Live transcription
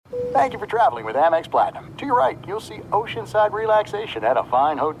Thank you for traveling with Amex Platinum. To your right, you'll see oceanside relaxation at a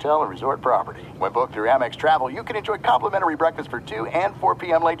fine hotel and resort property. When booked through Amex Travel, you can enjoy complimentary breakfast for 2 and 4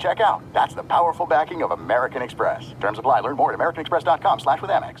 p.m. late checkout. That's the powerful backing of American Express. Terms apply. Learn more at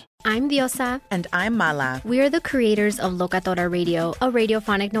americanexpress.com/withAmex. I'm Diosa. And I'm Mala. We are the creators of Locatora Radio, a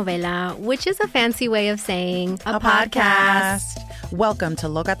radiophonic novela, which is a fancy way of saying a podcast. Welcome to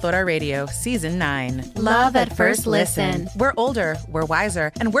Locatora Radio, Season 9. Love at first listen. We're older, we're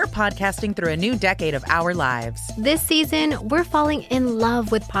wiser, and we're podcasting through a new decade of our lives. This season, we're falling in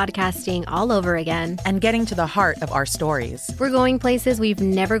love with podcasting all over again. And getting to the heart of our stories. We're going places we've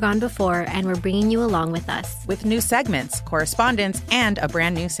never gone before, and we're bringing you along with us. With new segments, correspondence, and a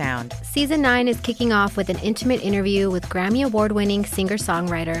brand new sound. Season 9 is kicking off with an intimate interview with Grammy Award-winning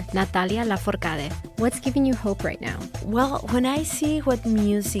singer-songwriter Natalia Lafourcade. What's giving you hope right now? Well, when I see what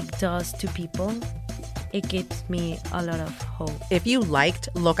music does to people, it gives me a lot of hope. If you liked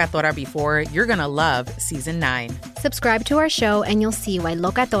Locatora before, you're going to love Season 9. Subscribe to our show and you'll see why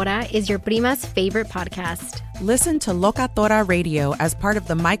Locatora is your prima's favorite podcast. Listen to Locatora Radio as part of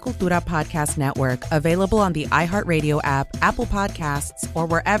the My Cultura Podcast Network, available on the iHeartRadio app, Apple Podcasts, or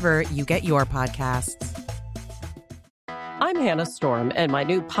wherever you get your podcasts. I'm Hannah Storm, and my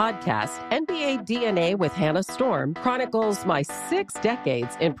new podcast, NBA DNA with Hannah Storm, chronicles my 6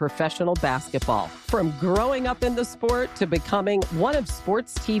 decades in professional basketball. From growing up in the sport to becoming one of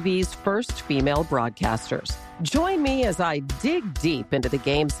sports TV's first female broadcasters. Join me as I dig deep into the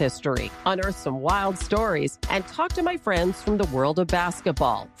game's history, unearth some wild stories, and talk to my friends from the world of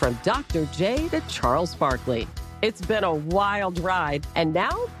basketball, from Dr. J to Charles Barkley. It's been a wild ride, and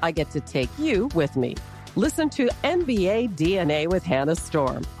now I get to take you with me. Listen to NBA DNA with Hannah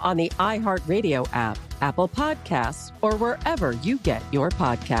Storm on the iHeartRadio app, Apple Podcasts, or wherever you get your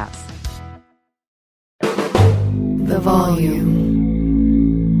podcasts. The Volume.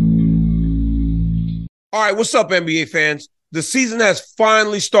 All right, what's up, NBA fans? The season has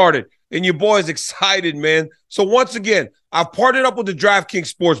finally started, and your boy is excited, man. So once again, I've partnered up with the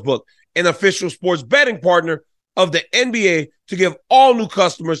DraftKings Sportsbook, an official sports betting partner of the NBA, to give all new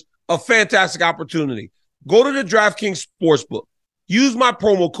customers a fantastic opportunity. Go to the DraftKings Sportsbook. Use my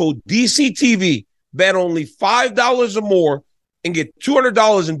promo code DCTV. Bet only $5 or more and get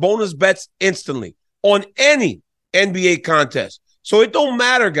 $200 in bonus bets instantly on any NBA contest. So it don't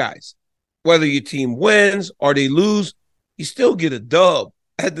matter, guys. Whether your team wins or they lose, you still get a dub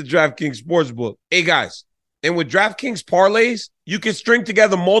at the DraftKings Sportsbook. Hey, guys, and with DraftKings parlays, you can string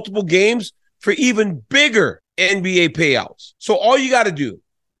together multiple games for even bigger NBA payouts. So all you got to do,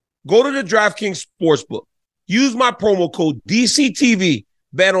 go to the DraftKings Sportsbook. Use my promo code DCTV.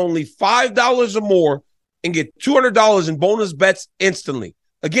 Bet only $5 or more and get $200 in bonus bets instantly.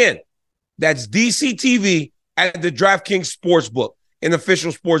 Again, that's DCTV at the DraftKings Sportsbook, an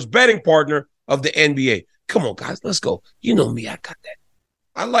official sports betting partner of the NBA. Come on, guys, let's go. You know me, I got that.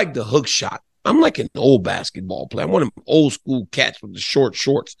 I like the hook shot. I'm like an old basketball player. I'm one of them old school cats with the short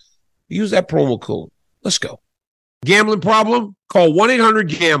shorts. Use that promo code. Let's go. Gambling problem? Call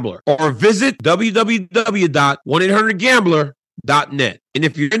 1-800-GAMBLER or visit www.1800gambler.net. And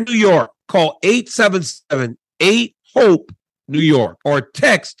if you're in New York, call 877-8-HOPE-NEW YORK or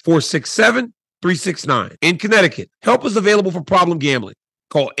text 467-369. In Connecticut, help is available for problem gambling.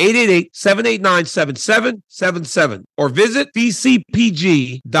 Call 888-789-7777 or visit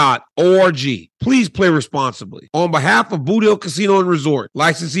bcpg.org. Please play responsibly. On behalf of Boot Hill Casino and Resort,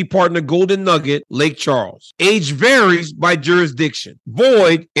 licensee partner Golden Nugget, Lake Charles. Age varies by jurisdiction.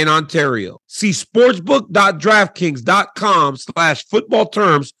 Void in Ontario. See sportsbook.draftkings.com/football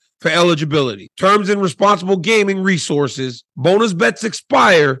terms for eligibility. Terms and responsible gaming resources. Bonus bets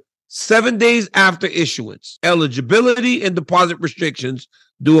expire 7 days after issuance. Eligibility and deposit restrictions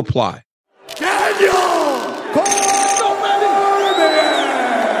do apply. Daniel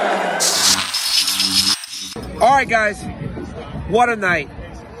All right, guys. What a night.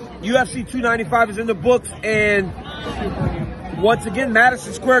 UFC 295 is in the books, and once again,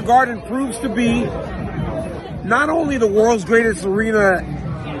 Madison Square Garden proves to be not only the world's greatest arena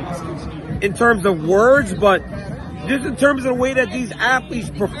in terms of words, but just in terms of the way that these athletes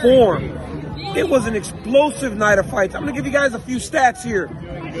perform. It was an explosive night of fights. I'm going to give you guys a few stats here.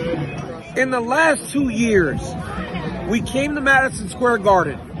 In the last 2 years, we came to Madison Square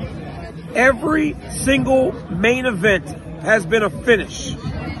Garden. Every single main event has been a finish.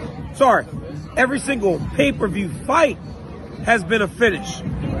 Sorry, every single pay-per-view fight has been a finish.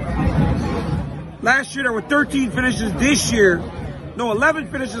 Last year, there were 13 finishes. This year,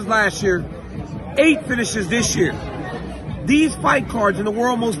 11 finishes last year, 8 finishes this year. These fight cards in the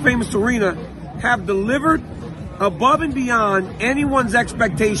world's most famous arena have delivered above and beyond anyone's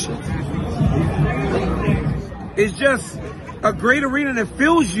expectations. It's just a great arena that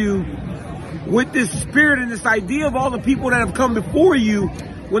fills you with this spirit and this idea of all the people that have come before you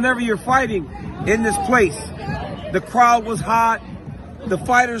whenever you're fighting in this place. The crowd was hot. The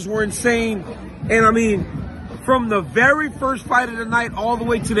fighters were insane. And I mean, from the very first fight of the night all the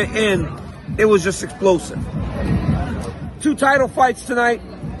way to the end, it was just explosive. 2 title fights tonight,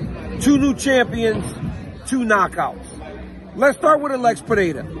 2 new champions, 2 knockouts. Let's start with Alex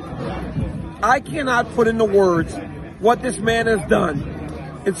Pereira. I cannot put into words what this man has done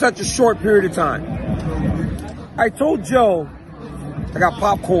in such a short period of time. I told Joe, I got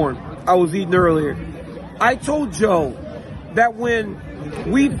popcorn I was eating earlier. I told Joe that when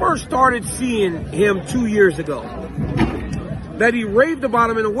we first started seeing him 2 years ago, that he raved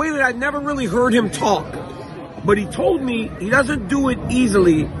about him in a way that I'd never really heard him talk. But he told me he doesn't do it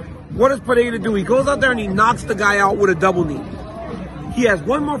easily. What does Pereira do? He goes out there and he knocks the guy out with a double knee. He has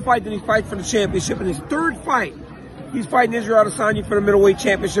 1 more fight than he fights for the championship. In his 3rd fight, he's fighting Israel Adesanya for the middleweight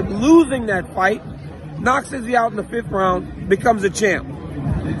championship, losing that fight, knocks Izzy out in the 5th round, becomes a champ.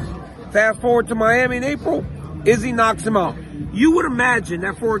 Fast forward to Miami in April, Izzy knocks him out. You would imagine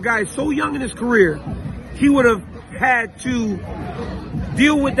that for a guy so young in his career, he would have had to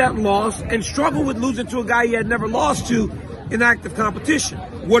deal with that loss and struggle with losing to a guy he had never lost to in active competition.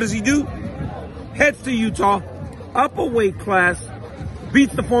 What does he do? Heads to Utah, up a weight class,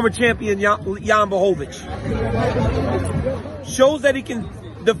 beats the former champion Jan Blachowicz. Shows that he can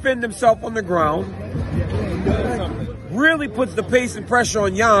defend himself on the ground. Really puts the pace and pressure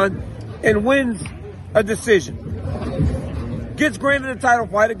on Jan and wins a decision. Gets granted a title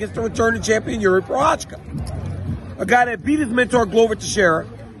fight against the returning champion Jiri Prochazka. A guy that beat his mentor Glover Teixeira.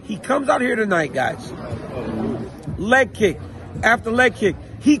 He comes out here tonight, guys. Leg kick after leg kick.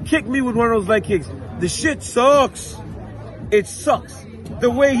 He kicked me with one of those leg kicks. The shit sucks. It sucks.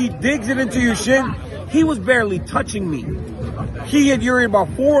 The way he digs it into your shin, he was barely touching me. He hit Jiri about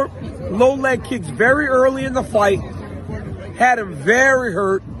 4 low leg kicks very early in the fight, had him very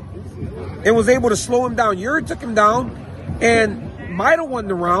hurt, and was able to slow him down. Jiri took him down and might have won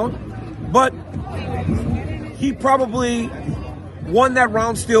the round, but he probably won that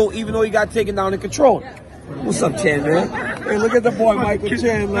round still, even though he got taken down and controlled. What's up, Chan, man? Hey, look at the boy, Michael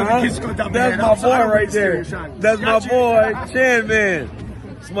Chan, man. That's my boy right there. That's my boy, Chan, man.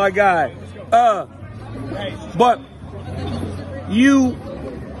 It's my guy. But you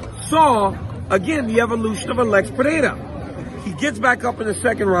saw, again, the evolution of Alex Pereira. He gets back up in the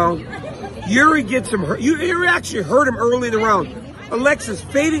 2nd round. Jiri gets him hurt. Jiri actually hurt him early in the round. Alex is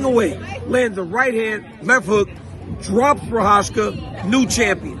fading away. Lands a right hand, left hook, drops Prochazka, new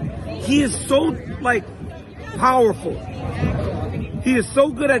champion. He is so, powerful. He is so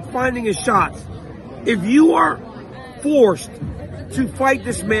good at finding his shots. If you are forced to fight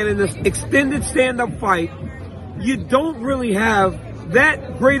this man in this extended stand-up fight, you don't really have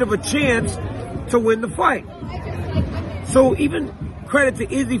that great of a chance to win the fight. So even credit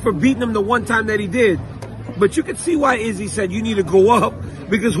to Izzy for beating him the one time that he did. But you can see why Izzy said you need to go up,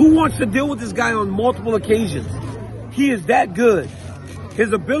 because who wants to deal with this guy on multiple occasions? He is that good.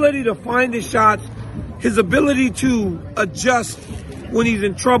 His ability to find his shots, his ability to adjust when he's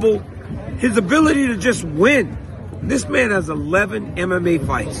in trouble, his ability to just win. This man has 11 MMA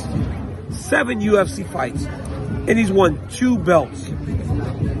fights, 7 UFC fights, and he's won 2 belts.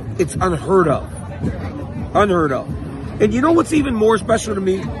 It's unheard of. Unheard of. And you know what's even more special to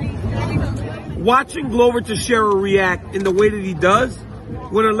me? Watching Glover Teixeira react in the way that he does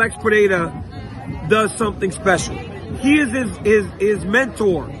when Alex Pereira does something special. He is his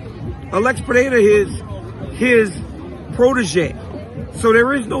mentor. Alex Pereira is his protege. So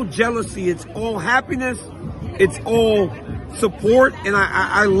there is no jealousy. It's all happiness. It's all support. And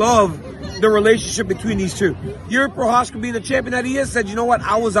I love the relationship between these two. Jiri Prochazka, being the champion that he is, said, you know what?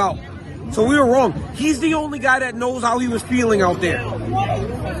 I was out. So we were wrong. He's the only guy that knows how he was feeling out there.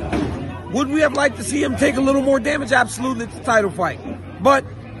 Would we have liked to see him take a little more damage? Absolutely. It's a title fight. But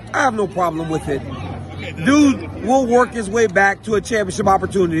I have no problem with it. Dude will work his way back to a championship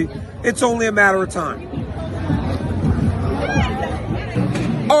opportunity. It's only a matter of time.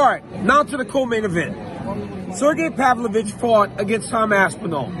 All right, now to the co-main event. Sergey Pavlovich fought against Tom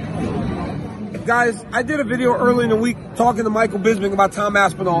Aspinall. Guys, I did a video early in the week talking to Michael Bisping about Tom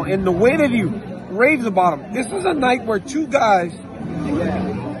Aspinall, and the way that he raves about him. This was a night where 2 guys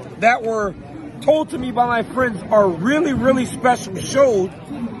that were told to me by my friends are really, really special showed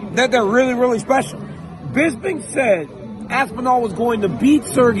that they're really, really special. Bisping said Aspinall was going to beat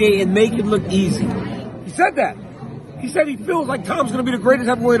Sergey and make it look easy. He said that. He said he feels like Tom's going to be the greatest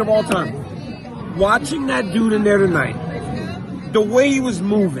heavyweight of all time. watching that dude in there tonight, the way he was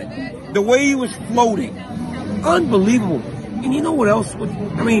moving, the way he was floating, unbelievable. And you know what else?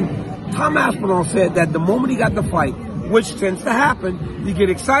 Tom Aspinall said that the moment he got the fight, which tends to happen, you get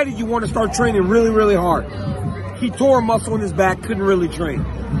excited, you want to start training really, really hard. He tore a muscle in his back, couldn't really train.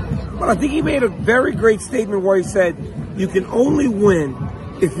 But I think he made a very great statement where he said, you can only win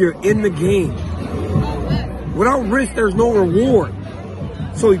if you're in the game. Without risk, there's no reward.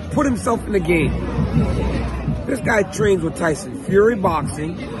 So he put himself in the game. This guy trains with Tyson Fury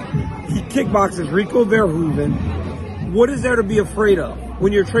boxing. He kickboxes Rico Verhoeven. What is there to be afraid of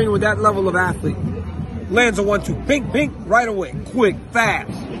when you're training with that level of athlete? Lands a 1-2. Pink, pink, right away. Quick,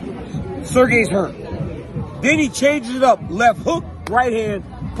 fast. Sergey's hurt. Then he changes it up. Left hook, right hand,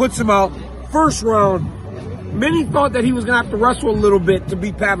 puts him out. First round. Many thought that he was going to have to wrestle a little bit to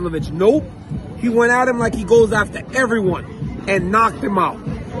beat Pavlovich. Nope. He went at him like he goes after everyone and knocked him out.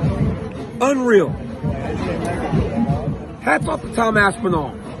 Unreal. Hats off to Tom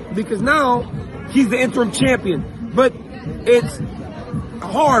Aspinall, because now he's the interim champion. But it's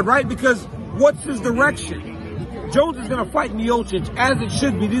hard, right? Because what's his direction? Jones is going to fight Miocic, as it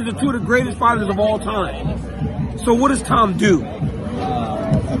should be. These are two of the greatest fighters of all time. So what does Tom do?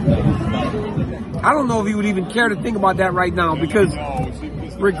 I don't know if he would even care to think about that right now, because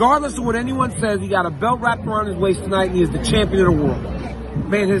regardless of what anyone says, he got a belt wrapped around his waist tonight, and he is the champion of the world.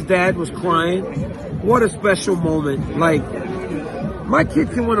 Man, his dad was crying. What a special moment. Like, my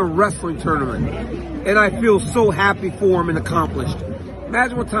kid can win a wrestling tournament, and I feel so happy for him and accomplished.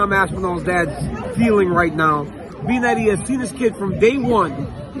 Imagine what Tom Aspinall's dad's feeling right now, being that he has seen his kid from day one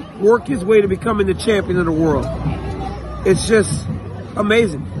work his way to becoming the champion of the world. It's just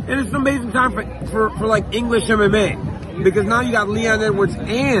amazing. And it's an amazing time for like English MMA, because now you got Leon Edwards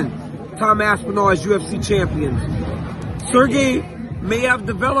and Tom Aspinall as UFC champions. Sergey may have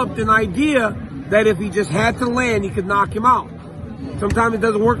developed an idea that if he just had to land, he could knock him out. Sometimes it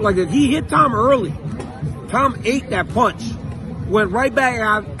doesn't work like that. He hit Tom early. Tom ate that punch, went right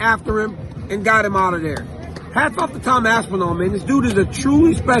back after him, and got him out of there. Hats off to Tom Aspinall, man. This dude is a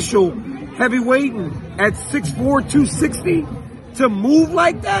truly special heavyweight, and at 6'4", 260, to move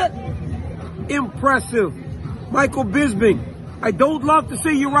like that, impressive. Michael Bisping, I don't love to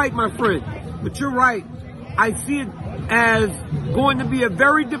say you're right, my friend, but you're right. I see it as going to be a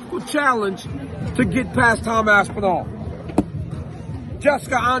very difficult challenge to get past Tom Aspinall.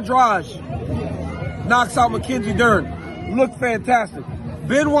 Jessica Andrade knocks out Mackenzie Dern. Looked fantastic.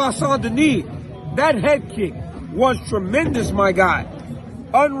 Benoit Saint-Denis, that head kick was tremendous, my guy.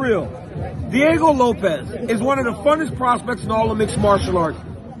 Unreal. Diego Lopez is one of the funnest prospects in all of mixed martial arts.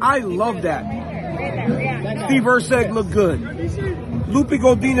 I love that. Steve Erceg looked good. Lupe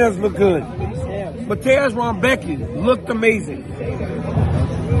Godinez looked good. Mateusz Rebecki looked amazing.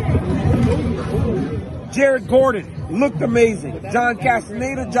 Jared Gordon looked amazing. John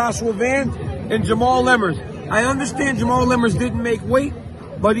Castaneda, Joshua Van, and Jamal Lemmers. I understand Jamal Lemmers didn't make weight,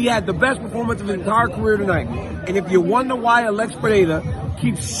 but he had the best performance of his entire career tonight. And if you wonder why Alex Pereira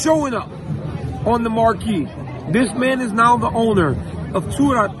keeps showing up on the marquee, this man is now the owner of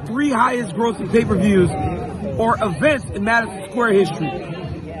two of our three highest grossing pay-per-views or events in Madison Square history.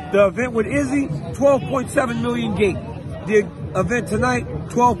 The event with Izzy, 12.7 million gate. The event tonight,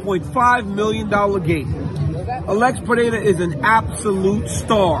 $12.5 million gate. Alex Pereira is an absolute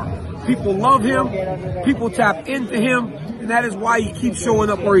star. People love him. People tap into him. And that is why he keeps showing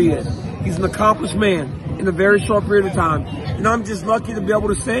up where he is. He's an accomplished man in a very short period of time. And I'm just lucky to be able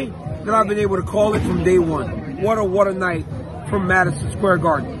to say that I've been able to call it from day one. What a night from Madison Square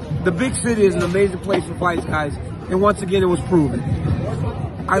Garden. The big city is an amazing place for fights, guys. And once again, it was proven.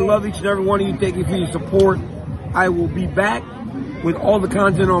 I love each and every one of you. Thank you for your support. I will be back with all the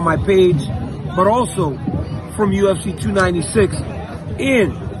content on my page, but also from UFC 296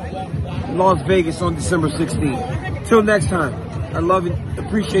 in Las Vegas on December 16th. Till next time, I love and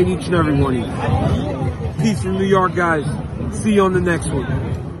appreciate each and every one of you. Peace from New York, guys. See you on the next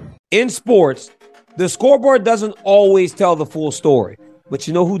one. In sports, the scoreboard doesn't always tell the full story, but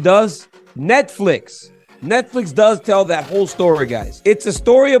you know who does? Netflix. Netflix does tell that whole story, guys. It's a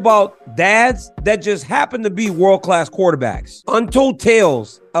story about dads that just happen to be world-class quarterbacks. Untold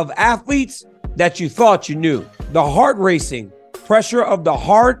tales of athletes that you thought you knew. The heart racing, pressure of the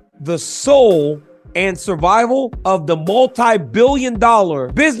heart, the soul, and survival of the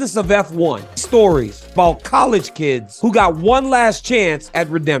multi-billion-dollar business of F1. Stories about college kids who got one last chance at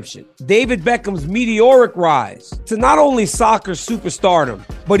redemption. David Beckham's meteoric rise to not only soccer superstardom,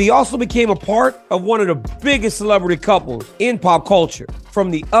 but he also became a part of one of the biggest celebrity couples in pop culture.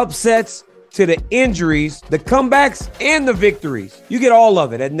 From the upsets to the injuries, the comebacks, and the victories. You get all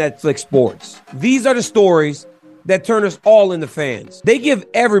of it at Netflix Sports. These are the stories that turn us all into fans. They give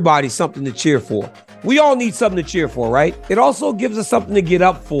everybody something to cheer for. We all need something to cheer for, right? It also gives us something to get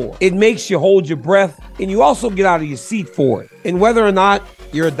up for. It makes you hold your breath, and you also get out of your seat for it. And whether or not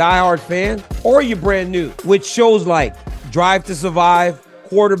you're a diehard fan or you're brand new, with shows like Drive to Survive,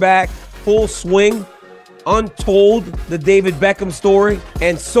 Quarterback, Full Swing, Untold, the David Beckham story,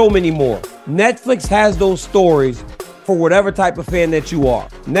 and so many more. Netflix has those stories for whatever type of fan that you are.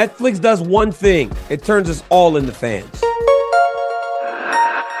 Netflix does one thing. It turns us all into fans.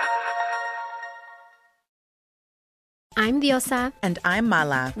 I'm Diosa. And I'm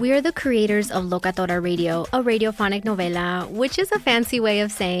Mala. We are the creators of Locatora Radio, a radiophonic novela, which is a fancy way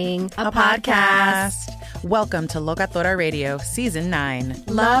of saying a podcast. Welcome to Locatora Radio Season 9.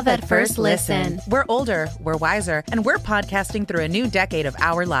 Love at First Listen. We're older, we're wiser, and we're podcasting through a new decade of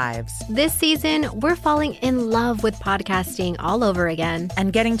our lives. This season, we're falling in love with podcasting all over again.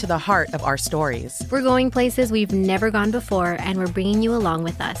 And getting to the heart of our stories. We're going places we've never gone before, and we're bringing you along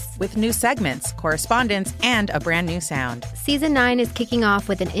with us. With new segments, correspondence, and a brand new sound. Season 9 is kicking off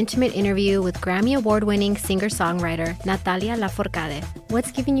with an intimate interview with Grammy Award-winning singer-songwriter Natalia Lafourcade.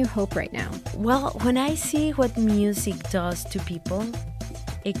 What's giving you hope right now? Well, when I see what music does to people,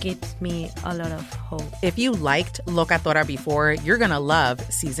 it gives me a lot of hope. If you liked Locatora before, you're going to love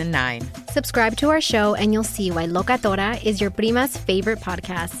Season 9. Subscribe to our show and you'll see why Locatora is your prima's favorite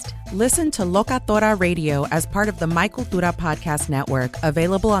podcast. Listen to Locatora Radio as part of the My Cultura Podcast Network,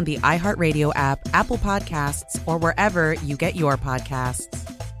 available on the iHeartRadio app, Apple Podcasts, or wherever you get your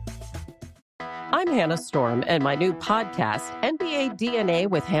podcasts. I'm Hannah Storm, and my new podcast, NBA DNA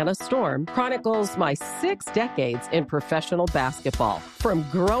with Hannah Storm, chronicles my 6 decades in professional basketball. From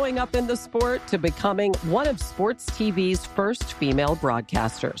growing up in the sport to becoming one of sports TV's first female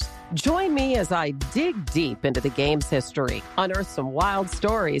broadcasters. Join me as I dig deep into the game's history, unearth some wild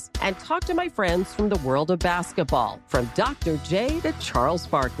stories, and talk to my friends from the world of basketball, from Dr. J to Charles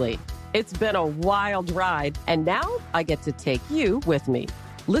Barkley. It's been a wild ride, and now I get to take you with me.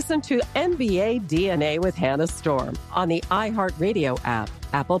 Listen to NBA DNA with Hannah Storm on the iHeartRadio app,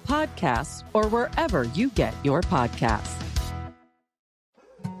 Apple Podcasts, or wherever you get your podcasts.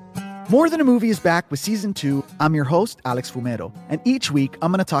 More Than a Movie is back with Season 2. I'm your host, Alex Fumero, and each week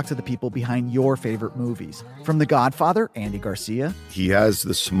I'm going to talk to the people behind your favorite movies. From The Godfather, Andy Garcia. He has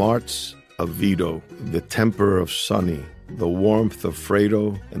the smarts of Vito, the temper of Sonny, the warmth of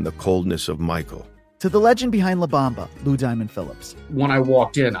Fredo, and the coldness of Michael. To the legend behind La Bamba, Lou Diamond Phillips. When I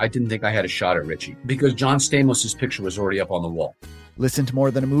walked in, I didn't think I had a shot at Richie because John Stamos' picture was already up on the wall. Listen to More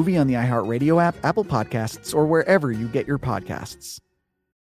Than a Movie on the iHeartRadio app, Apple Podcasts, or wherever you get your podcasts.